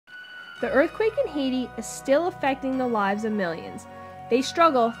The earthquake in Haiti is still affecting the lives of millions. They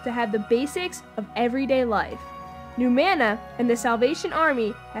struggle to have the basics of everyday life. Numana and the Salvation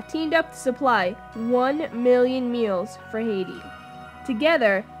Army have teamed up to supply 1 million meals for Haiti.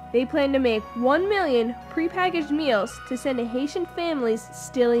 Together, they plan to make 1 million prepackaged meals to send to Haitian families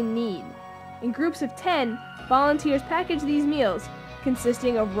still in need. In groups of 10, volunteers package these meals,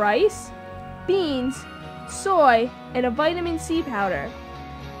 consisting of rice, beans, soy, and a vitamin C powder.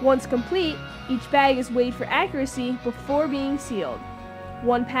 Once complete, each bag is weighed for accuracy before being sealed.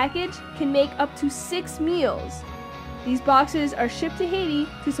 One package can make up to 6 meals. These boxes are shipped to Haiti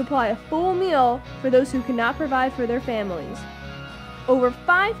to supply a full meal for those who cannot provide for their families. Over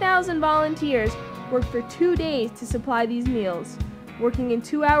 5,000 volunteers worked for 2 days to supply these meals, working in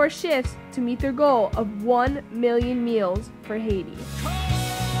 2-hour shifts to meet their goal of 1 million meals for Haiti.